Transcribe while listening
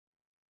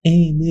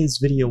In this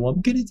video,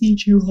 I'm gonna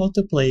teach you how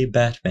to play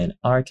Batman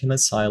Arkham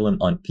Asylum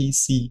on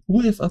PC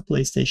with a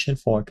PlayStation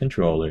 4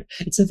 controller.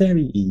 It's a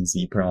very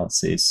easy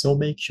process, so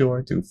make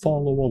sure to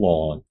follow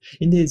along.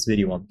 In this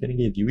video, I'm gonna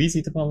give you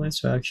easy to follow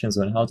instructions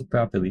on how to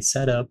properly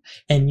set up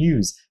and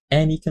use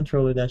any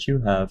controller that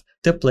you have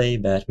to play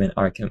Batman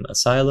Arkham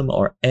Asylum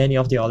or any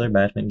of the other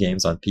Batman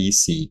games on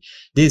PC.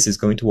 This is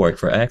going to work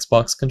for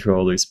Xbox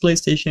controllers,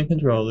 PlayStation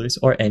controllers,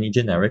 or any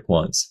generic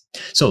ones.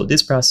 So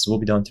this process will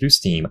be done through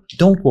Steam.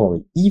 Don't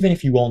worry, even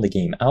if you own the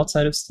game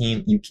outside of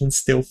Steam, you can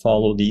still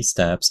follow these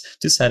steps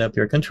to set up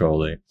your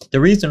controller.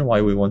 The reason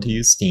why we want to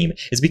use Steam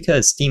is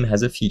because Steam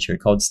has a feature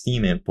called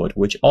Steam Input,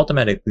 which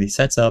automatically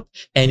sets up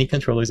any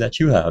controllers that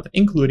you have,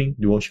 including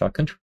DualShock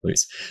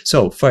controllers.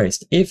 So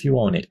first, if you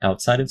own it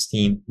outside of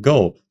Steam,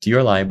 go to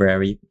your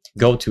library,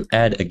 go to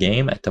add a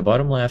game at the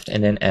bottom left,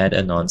 and then add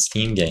a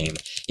non-Steam game.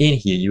 In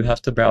here, you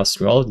have to browse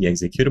through all of the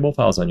executable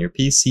files on your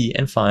PC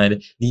and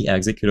find the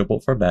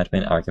executable for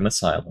Batman Arkham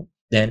Asylum.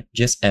 Then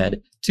just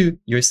add to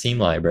your Steam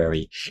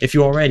library. If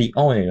you already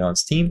own it on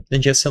Steam,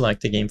 then just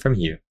select the game from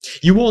here.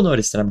 You will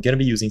notice that I'm going to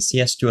be using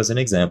CS2 as an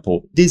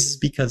example. This is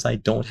because I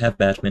don't have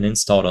Batman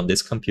installed on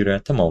this computer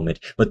at the moment,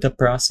 but the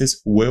process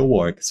will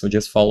work, so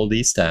just follow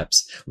these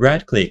steps.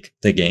 Right-click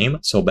the game,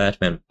 so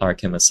Batman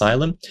Arkham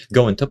Asylum,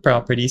 go into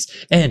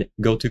Properties, and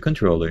go to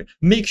Controller.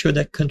 Make sure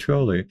that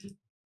Controller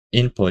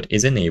input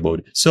is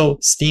enabled, so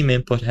Steam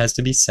input has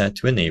to be set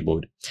to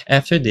enabled.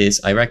 After this,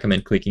 I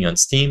recommend clicking on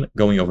Steam,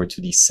 going over to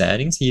the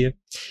settings here,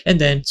 and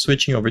then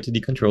switching over to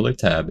the controller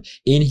tab.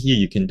 In here,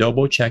 you can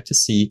double check to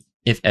see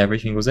if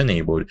everything was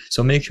enabled,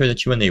 so make sure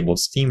that you enable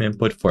Steam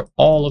input for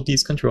all of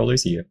these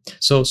controllers here.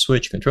 So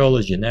switch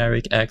controllers,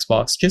 generic,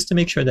 Xbox, just to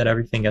make sure that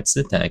everything gets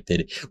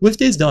detected. With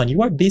this done,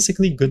 you are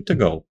basically good to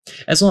go.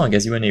 As long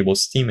as you enable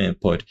Steam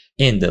input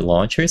in the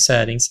launcher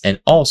settings and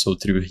also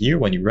through here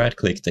when you right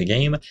click the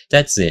game,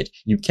 that's it.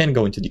 You can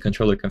go into the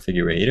controller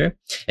configurator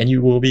and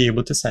you will be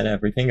able to set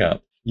everything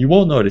up. You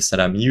will notice that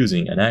I'm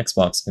using an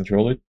Xbox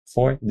controller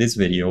for this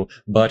video,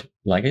 but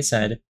like I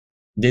said,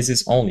 this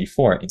is only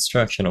for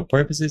instructional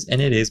purposes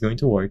and it is going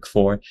to work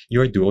for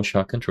your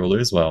DualShock controller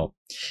as well.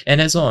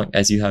 And as long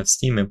as you have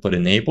Steam input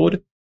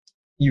enabled,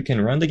 you can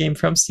run the game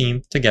from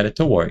Steam to get it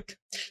to work.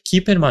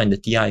 Keep in mind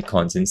that the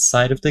icons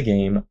inside of the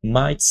game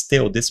might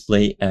still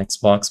display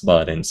Xbox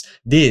buttons.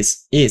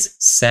 This is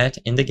set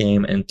in the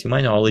game, and to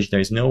my knowledge,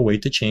 there's no way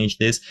to change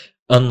this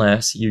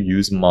unless you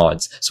use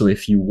mods. So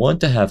if you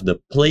want to have the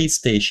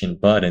PlayStation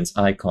buttons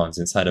icons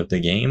inside of the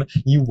game,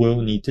 you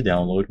will need to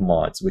download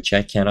mods, which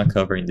I cannot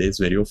cover in this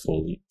video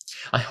fully.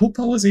 I hope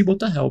I was able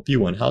to help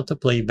you on how to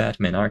play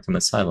Batman Arkham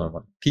Asylum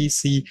on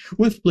PC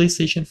with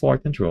PlayStation 4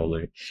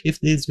 controller. If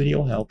this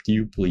video helped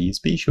you, please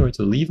be sure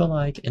to leave a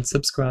like and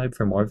subscribe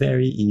for more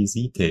very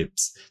easy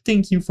tips.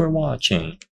 Thank you for watching.